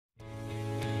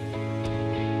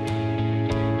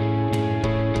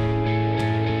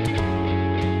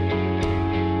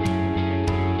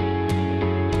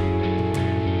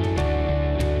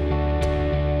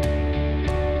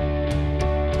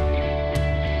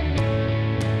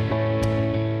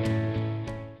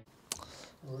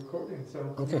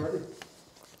Okay.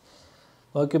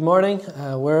 Well, good morning.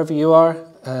 Wherever you are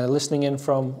listening in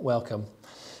from, welcome.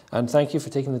 And thank you for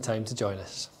taking the time to join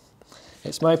us.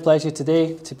 It's my pleasure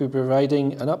today to be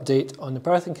providing an update on the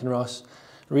Perth Kinross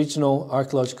Regional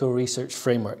Archaeological Research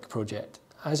Framework project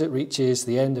as it reaches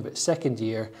the end of its second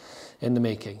year in the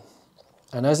making.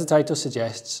 And as the title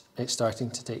suggests, it's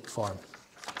starting to take form.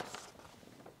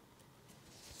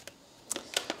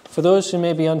 For those who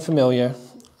may be unfamiliar,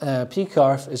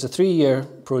 PCARF is a 3-year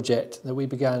project that we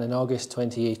began in August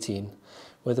 2018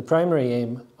 with the primary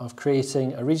aim of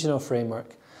creating a regional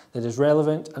framework that is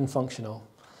relevant and functional,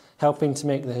 helping to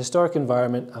make the historic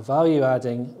environment a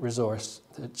value-adding resource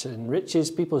that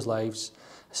enriches people's lives,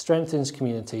 strengthens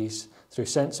communities through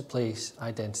sense of place,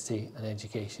 identity and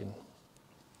education.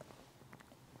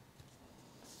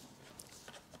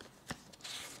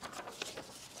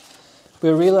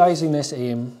 We're realising this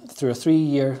aim through a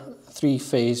 3-year,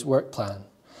 3-phase work plan,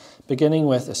 beginning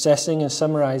with assessing and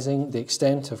summarising the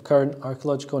extent of current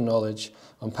archaeological knowledge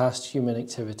on past human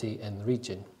activity in the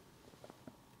region.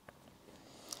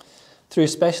 Through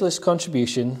specialist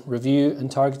contribution, review and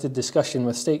targeted discussion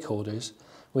with stakeholders,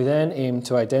 we then aim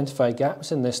to identify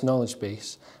gaps in this knowledge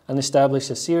base and establish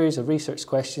a series of research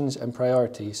questions and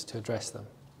priorities to address them.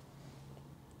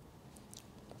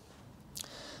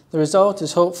 The result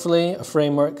is hopefully a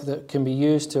framework that can be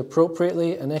used to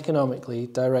appropriately and economically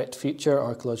direct future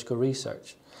archaeological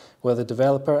research, whether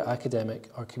developer, academic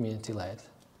or community-led.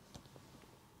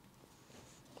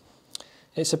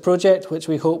 It's a project which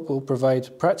we hope will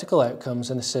provide practical outcomes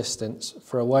and assistance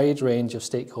for a wide range of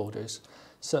stakeholders,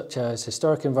 such as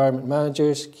historic environment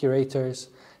managers, curators,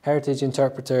 heritage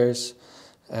interpreters,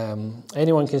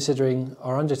 anyone considering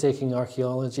or undertaking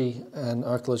archaeology and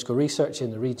archaeological research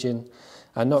in the region,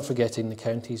 and not forgetting the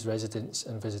county's residents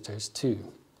and visitors too.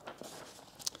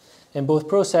 In both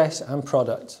process and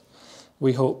product,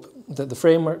 we hope that the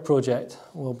framework project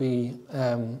will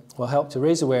help to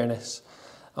raise awareness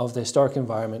of the historic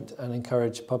environment and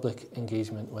encourage public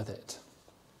engagement with it.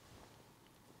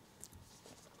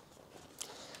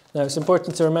 Now, it's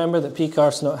important to remember that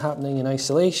PCARF is not happening in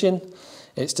isolation.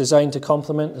 It's designed to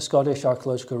complement the Scottish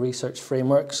Archaeological Research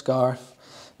Framework, SCARF,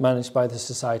 managed by the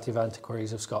Society of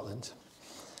Antiquaries of Scotland.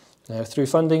 Now, through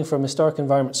funding from Historic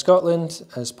Environment Scotland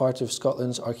as part of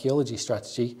Scotland's Archaeology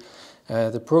strategy,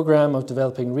 the programme of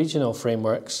developing regional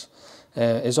frameworks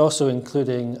is also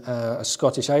including a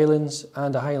Scottish Islands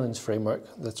and a Highlands framework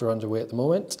that are underway at the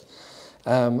moment.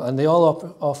 And they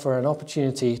all offer an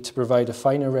opportunity to provide a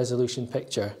finer resolution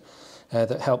picture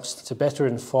that helps to better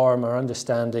inform our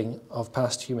understanding of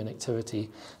past human activity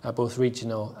at both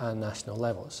regional and national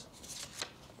levels.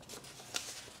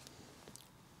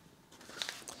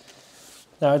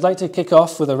 Now, I'd like to kick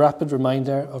off with a rapid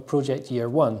reminder of Project Year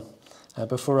 1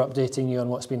 before updating you on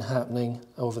what's been happening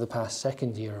over the past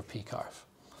second year of PCARF.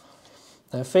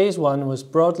 Now, Phase 1 was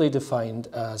broadly defined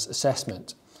as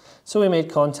assessment, so we made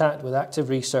contact with active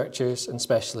researchers and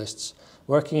specialists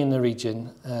working in the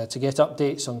region to get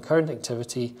updates on current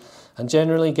activity and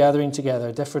generally gathering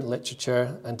together different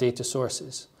literature and data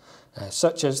sources,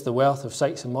 such as the wealth of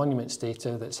sites and monuments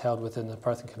data that's held within the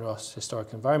Perth Kinross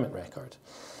Historic Environment Record.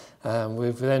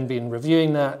 We've then been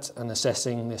reviewing that and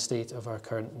assessing the state of our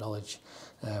current knowledge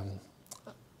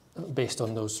based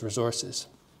on those resources.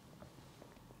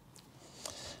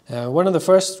 One of the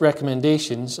first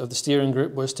recommendations of the steering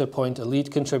group was to appoint a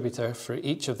lead contributor for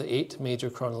each of the 8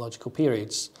 major chronological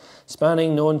periods,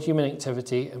 spanning known human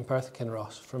activity in Perth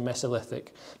Kinross from Mesolithic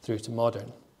through to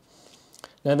modern.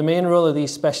 Now, the main role of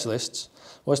these specialists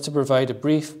was to provide a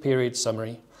brief period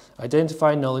summary,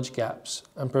 identify knowledge gaps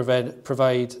and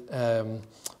provide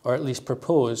or at least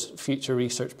propose future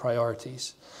research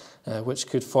priorities, which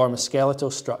could form a skeletal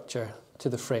structure to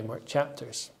the framework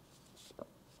chapters.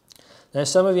 Now,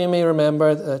 some of you may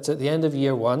remember that at the end of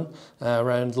Year 1,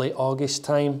 around late August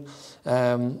time,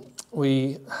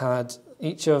 we had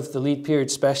each of the lead period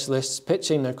specialists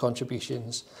pitching their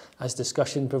contributions as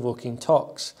discussion-provoking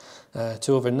talks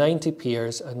to over 90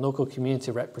 peers and local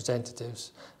community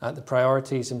representatives at the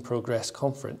Priorities in Progress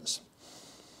conference.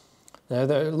 Now,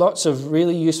 there are lots of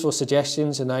really useful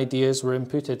suggestions and ideas were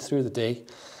inputted through the day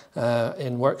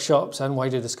in workshops and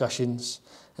wider discussions.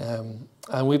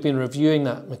 And we've been reviewing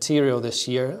that material this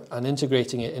year and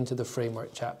integrating it into the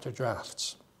framework chapter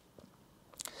drafts.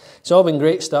 It's all been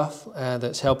great stuff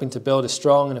that's helping to build a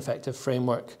strong and effective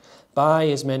framework by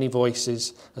as many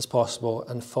voices as possible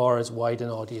and for as wide an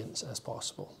audience as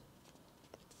possible.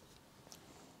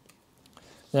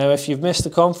 Now, if you've missed the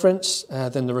conference,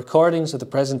 then the recordings of the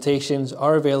presentations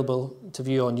are available to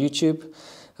view on YouTube,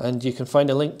 and you can find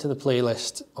a link to the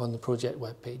playlist on the project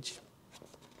webpage.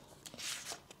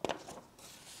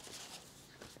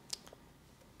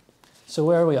 So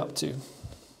where are we up to?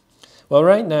 Well,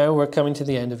 right now we're coming to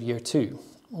the end of year 2,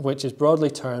 which is broadly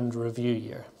termed review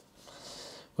year.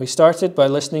 We started by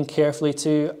listening carefully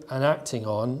to and acting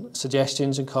on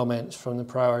suggestions and comments from the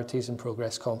Priorities and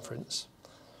Progress Conference.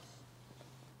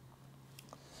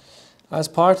 As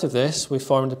part of this, we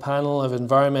formed a panel of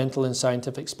environmental and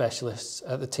scientific specialists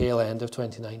at the tail end of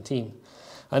 2019.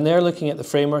 And they're looking at the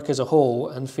framework as a whole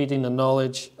and feeding the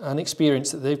knowledge and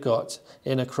experience that they've got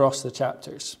in across the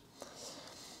chapters.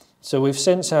 So we've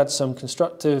since had some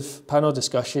constructive panel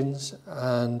discussions,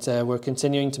 and we're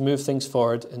continuing to move things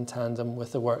forward in tandem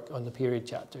with the work on the period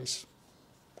chapters.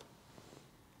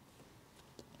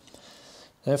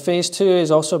 Now, phase 2 is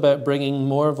also about bringing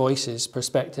more voices,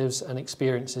 perspectives and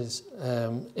experiences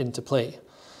into play.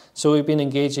 So we've been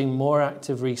engaging more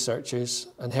active researchers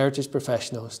and heritage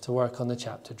professionals to work on the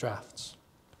chapter drafts.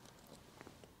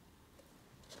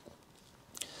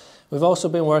 We've also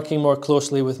been working more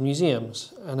closely with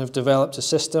museums and have developed a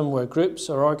system where groups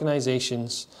or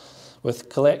organisations with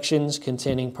collections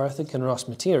containing Perth and Kinross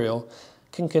material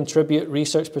can contribute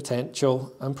research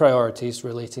potential and priorities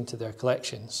relating to their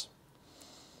collections.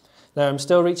 Now, I'm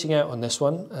still reaching out on this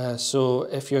one, so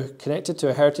if you're connected to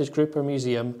a heritage group or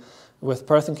museum with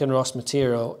Perth and Kinross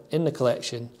material in the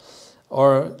collection,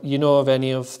 or you know of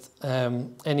any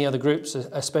other groups,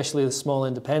 especially the small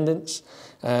independents,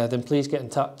 then please get in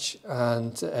touch,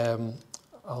 and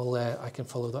I can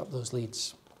follow up those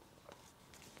leads.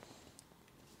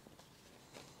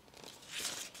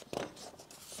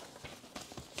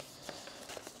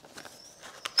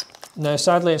 Now,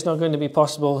 sadly, it's not going to be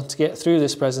possible to get through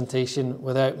this presentation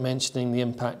without mentioning the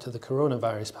impact of the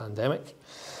coronavirus pandemic,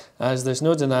 as there's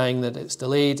no denying that it's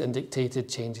delayed and dictated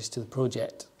changes to the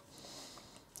project.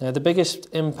 Now, the biggest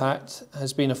impact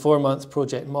has been a 4-month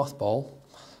project mothball,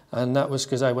 and that was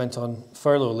because I went on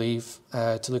furlough leave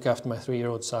to look after my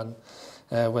 3-year-old son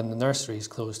when the nurseries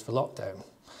closed for lockdown.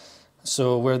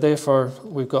 So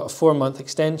we've got a 4-month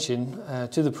extension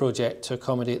to the project to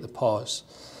accommodate the pause.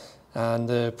 And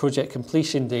the project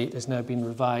completion date has now been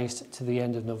revised to the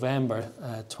end of November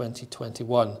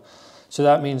 2021. So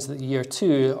that means that year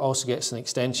 2 also gets an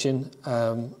extension,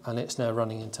 and it's now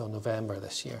running until November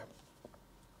this year.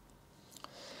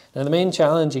 Now, the main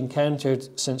challenge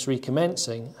encountered since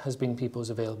recommencing has been people's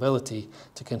availability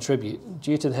to contribute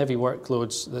due to the heavy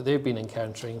workloads that they've been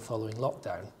encountering following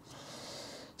lockdown.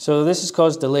 So this has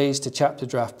caused delays to chapter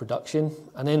draft production,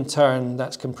 and in turn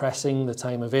that's compressing the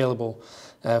time available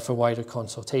for wider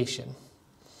consultation.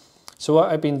 So what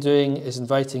I've been doing is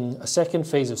inviting a second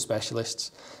phase of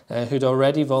specialists who'd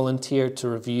already volunteered to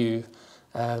review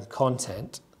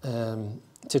content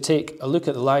to take a look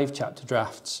at the live chapter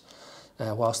drafts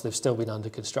whilst they've still been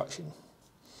under construction.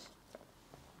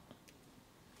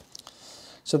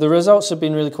 So the results have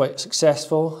been really quite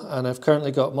successful, and I've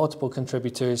currently got multiple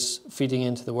contributors feeding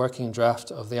into the working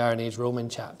draft of the Iron Age Roman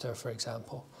chapter, for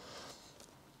example.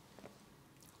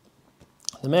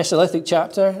 The Mesolithic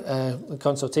chapter, the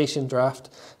consultation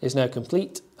draft, is now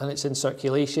complete and it's in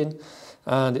circulation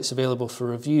and it's available for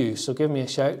review. So give me a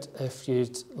shout if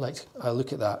you'd like a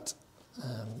look at that.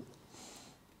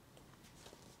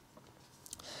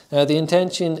 Now, the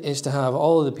intention is to have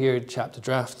all of the period chapter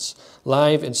drafts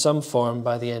live in some form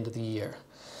by the end of the year.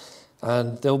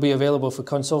 And they'll be available for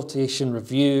consultation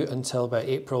review until about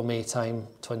April-May time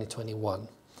 2021,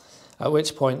 at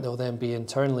which point they'll then be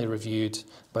internally reviewed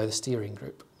by the steering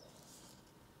group.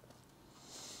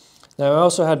 Now, I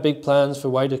also had big plans for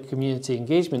wider community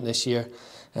engagement this year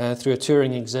through a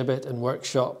touring exhibit and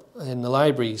workshop in the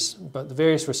libraries, but the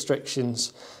various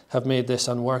restrictions have made this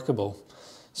unworkable.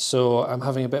 So I'm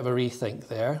having a bit of a rethink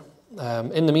there.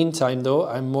 In the meantime, though,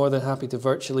 I'm more than happy to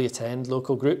virtually attend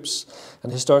local groups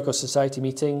and historical society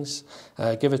meetings,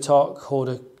 give a talk, hold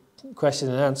a question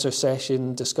and answer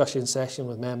session, discussion session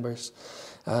with members.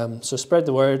 So spread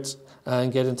the word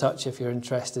and get in touch if you're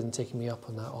interested in taking me up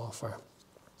on that offer.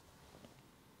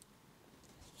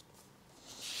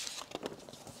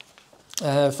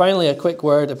 Finally, a quick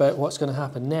word about what's going to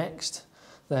happen next.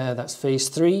 That's phase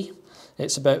 3.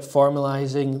 It's about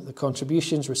formalising the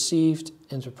contributions received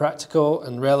into practical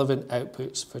and relevant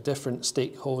outputs for different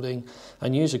stakeholding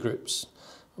and user groups,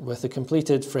 with the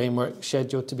completed framework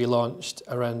scheduled to be launched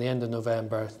around the end of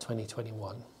November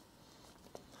 2021.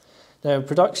 Now,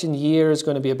 production year is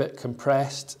going to be a bit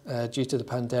compressed due to the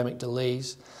pandemic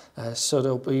delays, so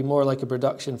it'll be more like a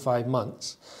production 5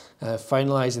 months,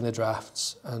 finalising the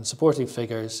drafts and supporting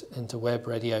figures into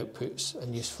web-ready outputs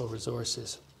and useful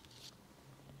resources.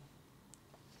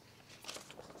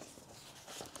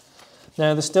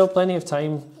 Now, there's still plenty of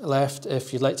time left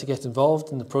if you'd like to get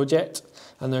involved in the project,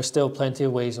 and there's still plenty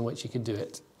of ways in which you can do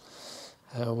it.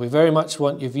 We very much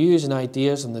want your views and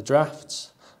ideas on the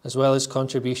drafts, as well as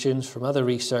contributions from other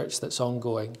research that's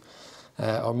ongoing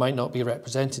or might not be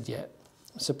represented yet.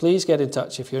 So please get in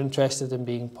touch if you're interested in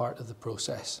being part of the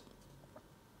process.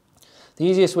 The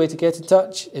easiest way to get in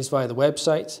touch is via the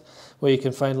website, where you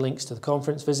can find links to the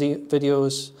conference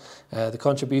videos, the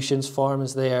contributions form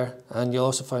is there, and you'll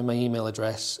also find my email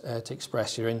address to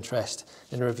express your interest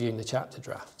in reviewing the chapter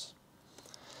drafts.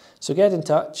 So get in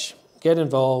touch, get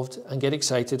involved, and get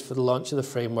excited for the launch of the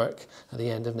framework at the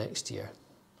end of next year.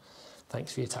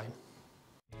 Thanks for your time.